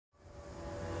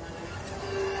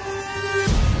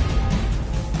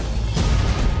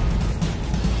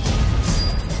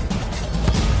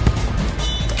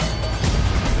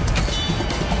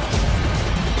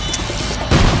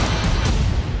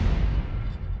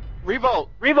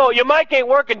Revolt, your mic ain't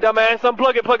working, dumbass.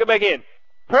 Unplug it, plug it back in.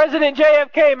 President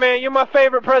JFK, man, you're my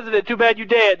favorite president. Too bad you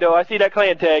dead, though. I see that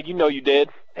clan tag. You know you dead.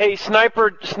 Hey,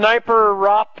 Sniper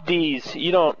Ropdes,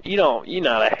 you're not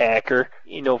a hacker.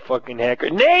 You no fucking hacker.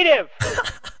 Native!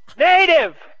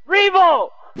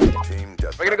 Revolt!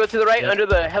 We're gonna go to the right under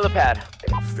the helipad.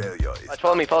 Watch,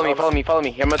 follow me. I'm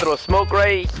gonna throw a smoke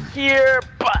right here,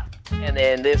 and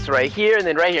then this right here, and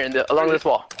then right here, along this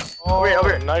wall. Over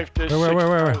here. Knife this Where?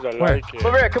 I like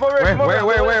it. Come over here. Where?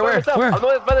 I'm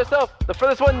going by myself. The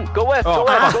furthest one, go west. Go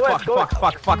west. Fuck.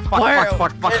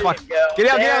 Get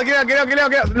out.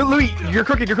 Louis, you're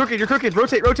crooked.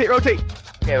 Rotate.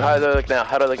 Okay, how do I look now?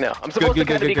 I'm supposed to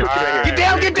kind of be crooked right here.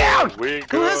 Get down.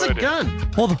 Who has a gun?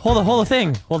 Hold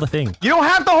the thing. You don't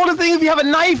have to hold a thing if you have a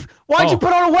knife. Why'd you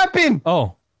put on a weapon?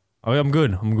 Oh, I'm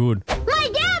good. My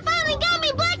dad finally got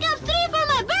me Black Ops 3 for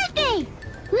my birthday.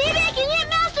 Maybe I can get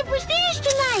Master Prestige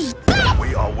tonight.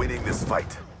 We are winning this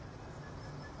fight.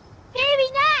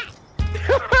 Maybe not.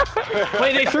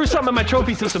 Wait, they threw something in my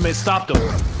trophy system. It stopped them.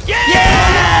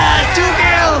 Yeah! 2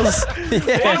 kills!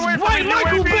 Yes. Wait,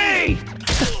 Michael Bay!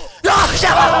 You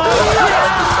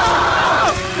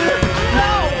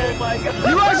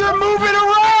guys are moving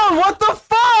around. What the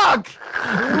fuck?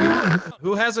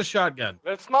 Who has a shotgun?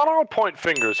 Let's not all point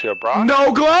fingers here, bro.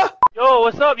 Nogla? Yo,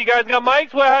 what's up? You guys got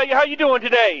mics? Well, how you doing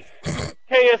today?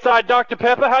 KSI Dr.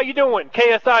 Pepper, how you doing?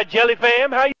 KSI Jelly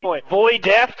Fam, how you doing? Void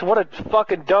Deft, what a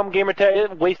fucking dumb gamer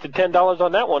tag. Wasted $10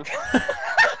 on that one.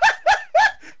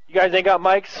 You guys ain't got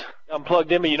mics? I'm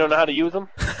plugged in, but you don't know how to use them?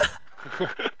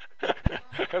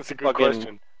 That's a good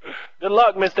question. Good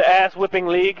luck, Mr. Ass Whipping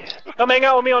League. Come hang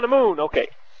out with me on the moon. Okay.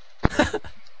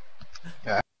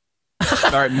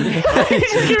 Alright.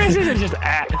 It's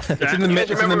in the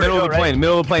middle of the plane.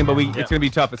 But it's gonna be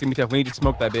tough. We need to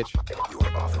smoke that bitch. You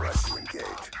are authorized to engage.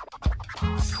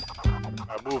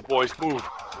 Alright, move, boys, move.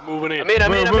 We're moving in. I'm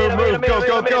in. Go.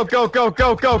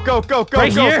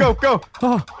 Right here? Go.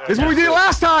 Oh, this is what we did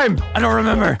last time. I don't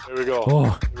remember. Here we go.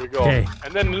 Oh, Here we go. okay.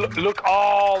 And then look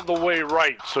all the way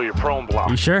right, so you're prone block.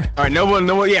 You sure? All right, no one.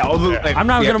 Yeah, I'm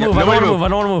not gonna move. I don't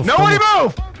want to move. Nobody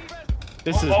move.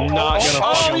 This is not gonna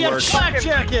fucking work. Black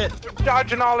jacket! You're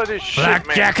dodging all of this shit, Black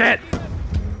man. jacket.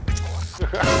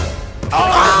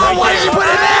 Oh, why did you put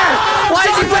it there? Why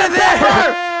did you put it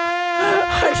there?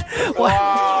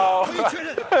 Wow.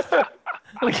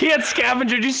 Like he had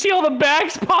scavenger. Did you see all the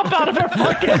bags pop out of their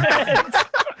fucking heads?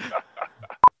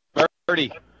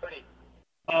 Birdie.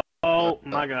 Oh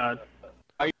my god.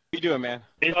 How you doing, man?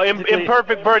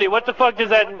 Imperfect Birdie. What the fuck does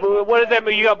that? What does that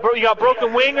mean? You got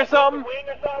broken wing or something?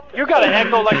 You got an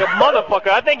echo like a motherfucker.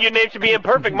 I think your name should be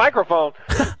Imperfect Microphone.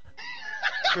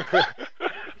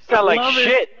 Sound like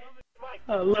shit.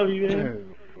 I love you, man.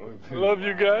 Love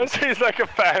you guys. He's like a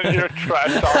fan. You're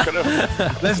trash talking to him.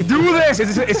 Let's do this.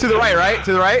 It's to the right, right?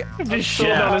 To the right? Just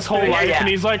shit on his whole life, and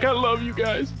he's like, I love you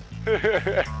guys.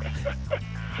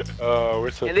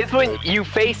 We're so And this one, you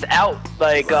face out,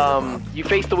 like, you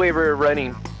face the way we're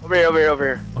running. Over here.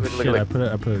 Oh shit! I put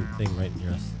a thing right in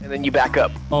yours. And then you back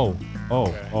up. Oh.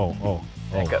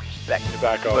 Back up. Back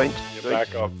up. You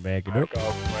back up. Back it up.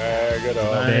 Back it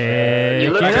up. You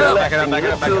look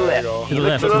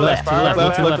to the left. To the left.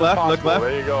 Look left.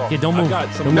 There you go. Yeah, don't move.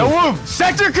 No move.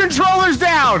 Sector controllers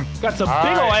down. Got some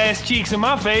big ol' ass cheeks in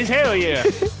my face. Hell yeah.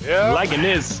 Yeah. Liking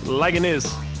this. Are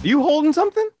you holding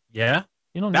something? Yeah.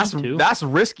 You don't need to. That's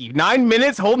risky. 9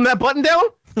 minutes holding that button down?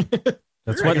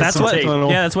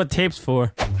 That's what tape's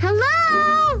for.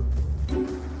 Hello?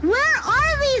 Where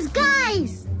are these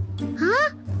guys? Huh?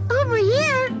 Over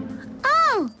here?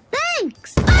 Oh,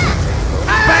 thanks.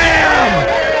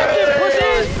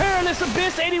 Pussies, Perilous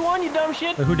Abyss 81, you dumb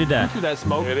shit. Who did that? Who threw that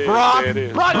smoke? It is. Brock. It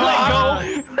is. Brock, let go.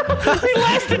 He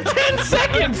lasted 10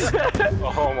 seconds.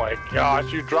 Oh my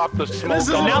gosh, you dropped the smoke.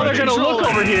 Now they're gonna look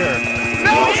over here.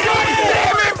 No,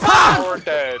 damn it, Pop! We're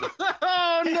dead.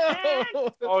 Oh no!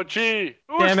 Oh gee.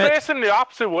 Who's Damn it. facing the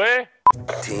opposite way?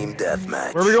 Team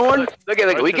deathmatch. Where are we going? Look,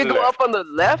 we to can the go left. up on the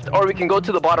left, or we can go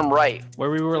to the bottom right.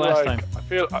 Where we were last time. I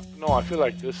feel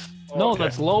like this. Oh, No, okay.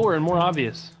 that's lower and more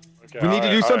obvious. Okay, We need to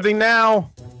do alright, something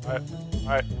now.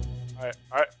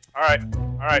 Alright.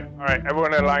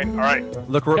 Everyone in line. Alright.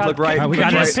 Look right. We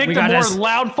got this. Pick We the got more this.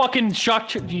 loud fucking shock.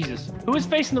 Jesus, who is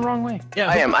facing the wrong way? Yeah,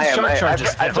 I am. Shock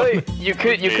charges I down. feel you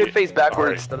could face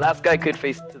backwards. The last guy could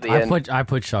face to the end. I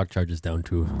put shock charges down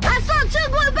too. I saw Chug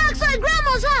going backside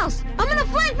Grandma's house. I'm gonna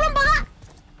flank from behind.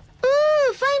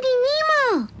 Ooh, Finding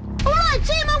Nemo. All right,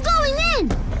 team, I'm going in.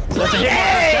 That's a kill.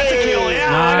 Yeah,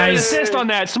 I got an Nice. assist on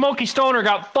that. Smokey Stoner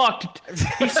got fucked.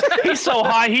 He's so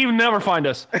high, he would never find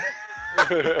us.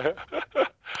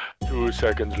 2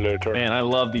 seconds later. Man, I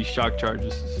love these shock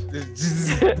charges.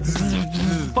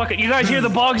 Fuck it, you guys hear the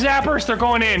bog zappers? They're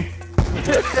going in.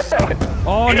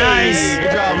 Oh, nice.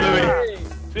 Good job, Louis.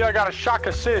 See, I got a shock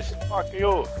assist. Fuck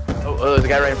you. Oh, there's a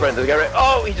guy right in front. There's a guy right.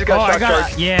 Oh, he just got shock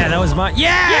charged. Yeah, that was mine.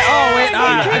 Yeah! Oh, wait.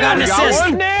 I got an assist.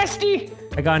 Nasty.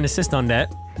 I got an assist on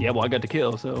that. Yeah, well, I got the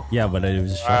kill, so. Yeah, but it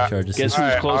was a shock charge assist.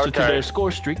 Guess who's closer to their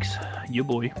score streaks? You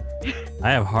boy.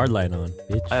 I have hardline on,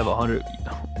 bitch. I have 100.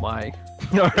 My.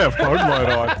 I have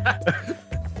hardline on.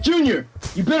 Junior,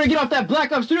 you better get off that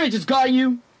Black Ops 3 I just got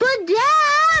you. But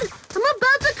Dad, I'm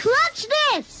about to clutch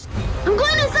this. I'm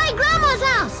going inside Grandma's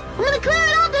house. I'm gonna clear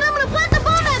it out, then I'm gonna plant the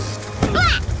bomb and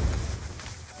splat.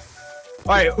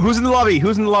 All right, who's in the lobby?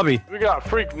 Who's in the lobby? We got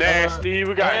Freak Nasty.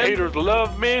 We got Haters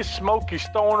Love Me. Smokey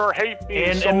Stoner Hate Me.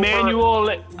 And Emmanuel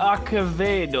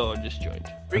Acevedo just joined.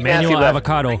 Freak Emmanuel Nasty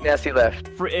Avocado. Freak Nasty left.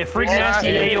 Freak Nasty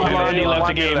and Angel Blondie left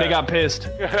the game. They got pissed.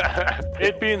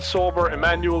 It being sober,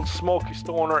 Emmanuel, Smokey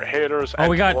Stoner, Haters, Oh,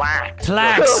 we got Black.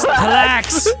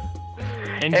 Tlax.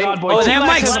 And God Boy. Oh, they have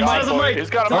mics.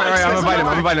 He's got a mic. All right, I'm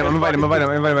inviting him.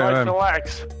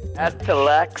 Relax. Ask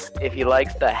Telex if he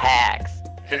likes the hacks.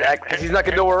 He's not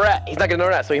gonna know where we're at. He's not gonna know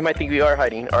where we're at, so he might think we are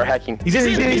hiding or hacking. He's in.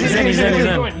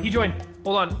 He joined.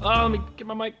 Hold on. Let me get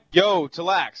my mic. Yo,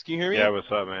 Talax, can you hear me? Yeah,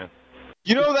 what's up, man?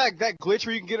 You know that glitch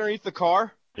where you can get underneath the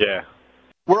car? Yeah.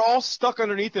 We're all stuck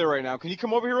underneath it right now. Can you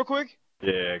come over here real quick?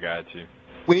 Yeah, I got you.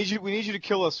 We need you to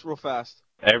kill us real fast.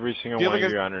 Every single Do you one have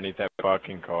of like you underneath that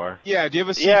fucking car. Yeah, do you have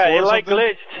a C4 Yeah, it or like something?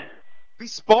 glitched. We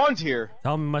spawned here.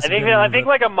 Tell him must I have think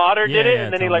like a modder did it,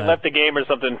 and then he tell like that. left the game or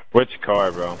something. Which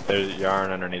car, bro? You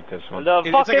aren't underneath this one. The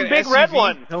It's fucking like an big SUV. red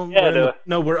one. Yeah,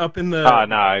 No, we're up in the. Oh,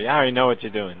 no, I already know what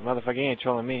you're doing. Motherfucker, you ain't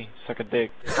trolling me. Suck a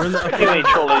dick. he ain't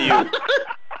trolling you.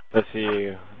 Let's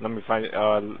see. Let me find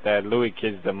that Louis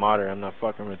kid's the modder. I'm not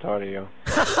fucking retarded, yo.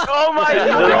 Oh my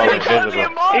They're all God! invisible. He's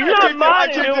not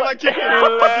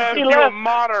modding. He left.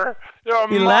 Modder. You're a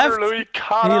He modder, left?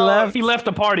 Louis. He left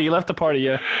the party.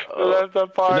 Yeah. Left the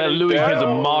party. That Louis kid's a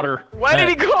modder. Why did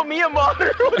he call me a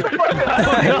modder? What the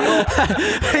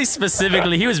fuck? He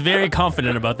specifically, he was very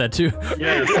confident about that too.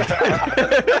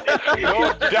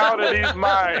 No doubt in his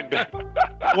mind.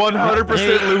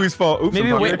 100% Louis' fault. Oops.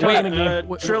 Maybe wait.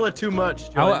 Trilla too much.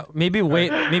 Maybe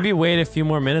wait a few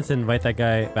more minutes and invite that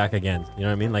guy back again. You know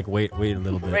what I mean? Like wait a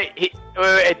little bit. Wait,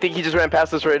 I think he just ran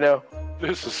past us right now.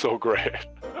 This is so great.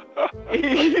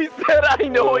 He said, I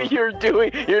know what you're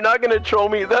doing. You're not gonna troll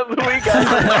me. That Louis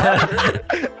guy.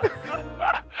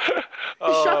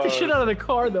 He shot the shit out of the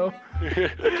car though. You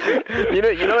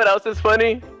know what else is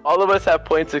funny? All of us have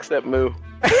points except Moo.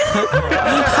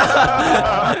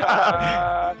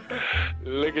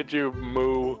 Look at you,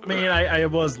 Moo. I mean, I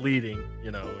was leading,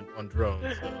 on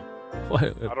drones. So. What,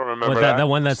 I don't remember that. That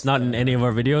one that's not in any of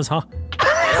our videos, huh?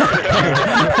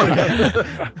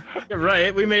 You're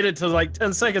right. We made it to like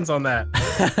 10 seconds on that.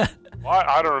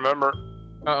 I don't remember.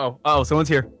 Oh, someone's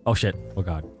here. Oh shit. Oh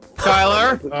god.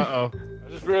 Tyler. Uh-oh. I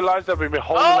just realized that we've been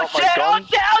holding up my gun.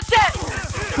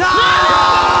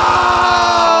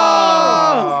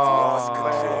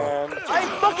 I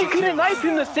fucking couldn't knife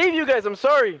him to save you guys. I'm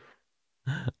sorry.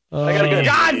 I gotta go.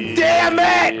 God damn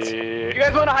it! You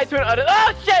guys want to hide to another?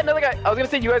 Oh shit! Another guy. I was gonna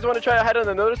say you guys want to try to hide on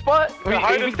another spot. We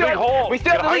still have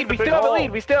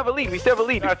a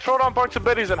lead. Yeah, throw down bunch of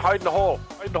biddies and hide in the hole.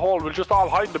 We'll just all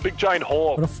hide in the big giant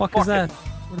hole. What the fuck is that?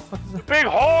 What the fuck is that? Big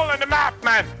hole in the map,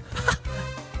 man.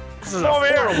 This is a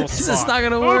horrible This spot. is not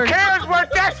gonna Who work. cares? We're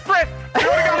desperate. We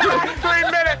only got like 3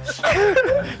 minutes.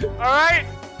 All right.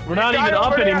 We're not even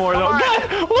up anymore though.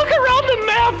 God, look around the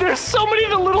map. There's so many of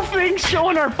the little things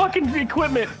showing our fucking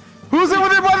equipment. Who's over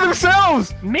there by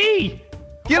themselves? Me.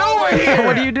 Get over here!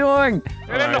 What are you doing?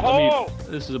 Get in the hole.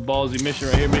 This is a ballsy mission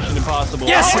right here. Mission Impossible.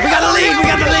 Yes, we got the lead. We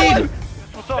got the lead.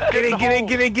 What's up? Get in. Hold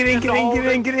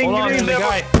on, there's a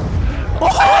guy. Oh,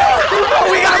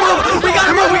 we gotta move.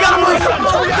 We gotta move.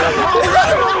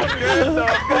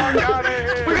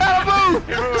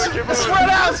 Spread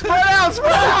out!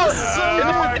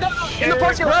 In the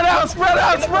parking lot. Spread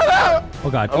out! Oh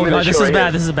god. Oh god. This is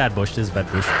bad. This is a bad bush. Oh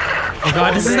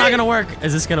god. This is not gonna work.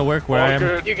 Is this gonna work where I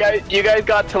am? You guys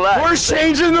got to left. We're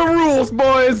changing the rules,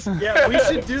 boys. Yeah, we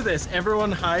should do this.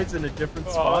 Everyone hides in a different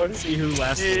spot and see who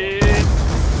lasts.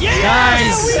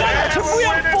 Nice. We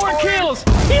have 4 kills.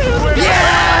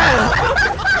 Yeah!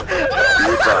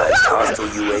 Advised hostile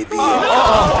UAV.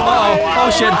 Oh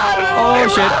shit.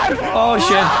 Oh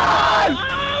shit.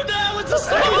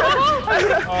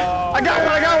 I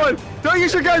got one. Don't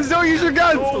use your guns.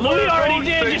 Louis already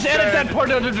did. Just edit that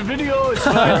part out of the video. It's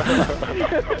fine.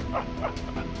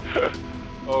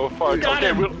 Oh fuck.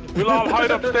 Okay, we'll all hide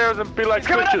upstairs and be like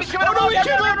Coming up, bitches. he's coming up. Oh, yeah,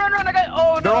 run. I got,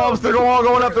 oh, no. They're all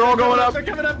going up. They're all going up. They're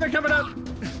coming up.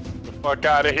 Fuck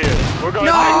out of here. We're going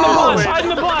Hide in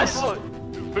the bus.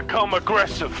 Become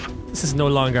aggressive. This is no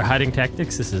longer hiding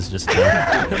tactics. This is just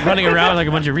running around like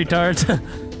a bunch of retards.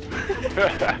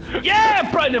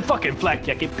 Yeah, bright the fucking flak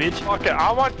jacket, bitch. Okay,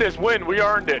 I want this win. We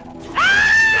earned it.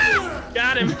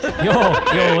 Got him. Yo,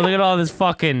 look at all this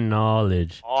fucking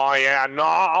knowledge. Oh yeah,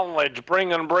 knowledge.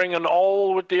 Bringing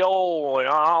old with the old.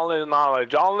 All this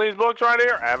knowledge. All these books right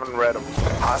here. I haven't read them.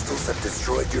 Hostiles have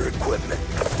destroyed your equipment.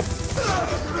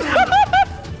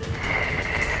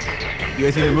 You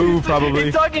guys need to move, probably.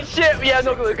 He's talking shit. Yeah,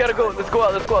 no, we gotta go. Let's go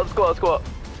out.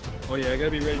 Oh yeah, I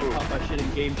gotta be ready to pop my shit in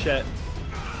game chat.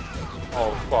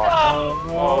 Oh fuck.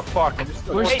 Oh fuck.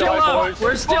 We're still up.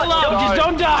 Just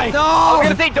don't die. No. I was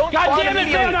gonna say, don't God spawn damn it,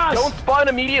 immediately. Thanos. Don't spawn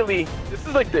immediately. This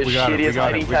is like the shittiest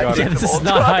hiding tactic. Yeah, this is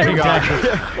not hiding tactics.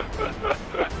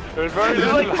 There's very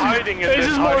little hiding in This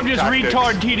is more of hiding just tactics.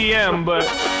 retard TDM, but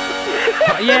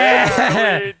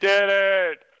Yeah. We did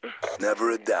it.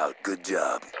 Never a doubt. Good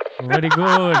job. Very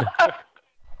good.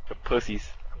 The pussies.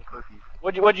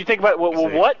 What'd you think about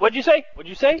what? What'd you say?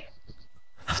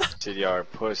 CDR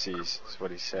pussies is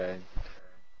what he said.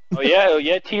 Oh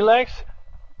yeah, T-Lex.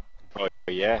 Oh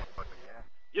yeah.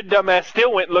 Your dumbass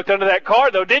still went and looked under that car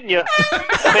though, didn't you?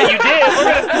 I mean, you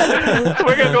did.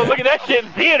 We're gonna go look at that shit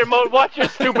in theater mode. Watch your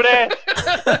stupid ass.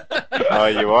 Oh,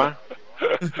 you are?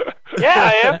 Yeah,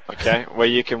 I am. Okay. Well,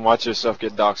 you can watch yourself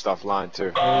get doxed offline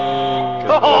too.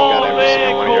 Oh Every man,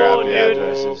 single one of your cool, IP dude.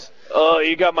 addresses. Oh,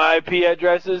 you got my IP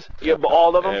addresses? You got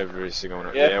all of them? Every single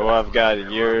one. Yeah. Yeah. Well, I've got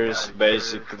yours,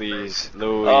 basically,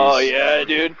 Louis. Oh yeah,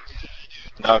 dude.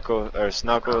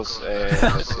 Snuckles, and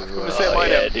let's see who else. Say my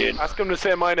name, dude. Ask him to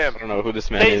say my name. I don't know who this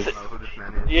man Say- is.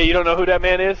 Yeah, you don't know who that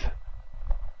man is?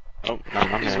 Oh,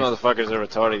 no, these motherfuckers are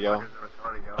retarded, yo.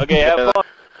 Okay, have fun.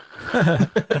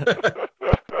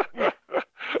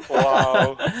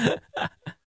 Wow.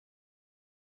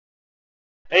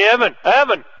 Hey, Evan.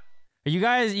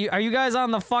 Are you guys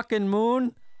on the fucking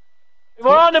moon?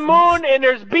 We're on the moon and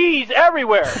there's bees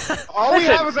everywhere. All we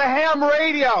have is a ham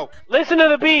radio. Listen to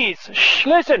the bees. Shh,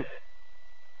 listen.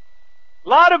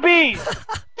 Lot of bees.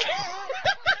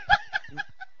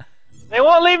 They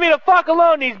won't leave me the fuck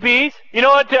alone, these bees. You know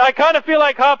what? I kind of feel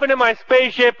like hopping in my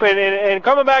spaceship and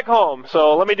coming back home.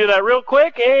 So let me do that real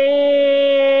quick.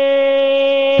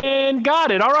 and got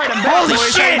it. All right, I'm back. Holy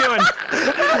boys. shit! How you doing?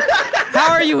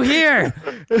 How are you here?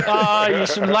 You're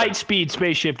some light speed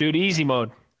spaceship, dude. Easy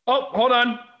mode. Oh, hold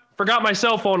on. Forgot my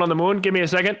cell phone on the moon. Give me a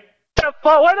second.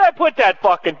 Where did I put that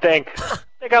fucking thing? I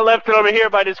think I left it over here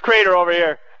by this crater over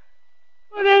here.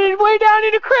 Way down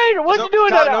in the crater. What you doing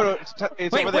that? No,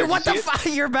 it's Wait, over there. what the fuck?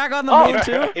 You're back on the Oh. moon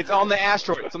too? It's on the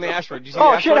asteroid. It's on the asteroid. You see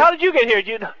Oh the shit! asteroid? How did you get here?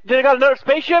 Did I got another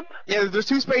spaceship? Yeah, there's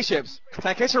two spaceships. Can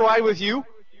I catch a ride with you?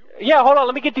 Yeah, hold on.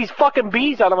 Let me get these fucking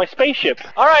bees out of my spaceship.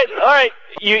 All right.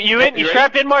 You in? You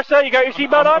strapped in, Marcel? You got your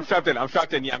seatbelt on? I'm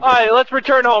strapped in. Yeah. All right, let's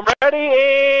return home.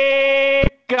 Ready?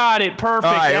 Got it. Perfect.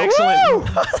 All right, Excellent.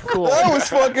 Cool. That was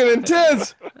fucking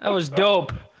intense. That was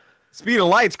dope. Speed of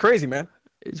light's crazy, man.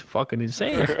 It's fucking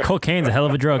insane. Cocaine's a hell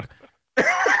of a drug.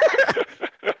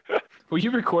 Were you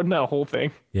recording that whole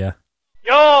thing? Yeah.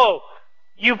 Yo,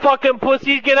 you fucking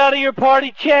pussies, get out of your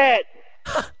party chat.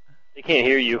 They can't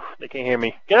hear you. They can't hear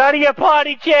me. Get out of your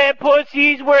party chat,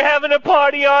 pussies. We're having a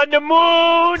party on the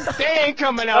moon. They ain't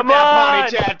coming out Come that on.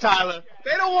 party chat, Tyler.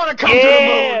 They don't want to come to the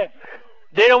moon.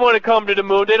 They don't want to come to the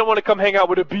moon. They don't want to come hang out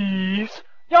with the bees.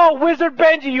 Yo, Wizard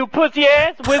Benji, you pussy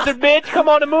ass. Wizard bitch, come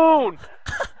on the moon.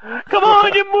 Come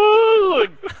on the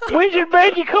moon. Wizard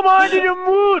Benji, come on to the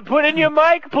moon. Put in your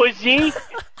mic, pussy.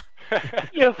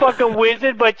 You're a fucking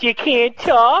wizard, but you can't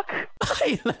talk.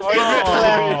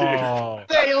 Oh.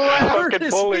 They left. Fucking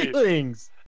bully. Feelings.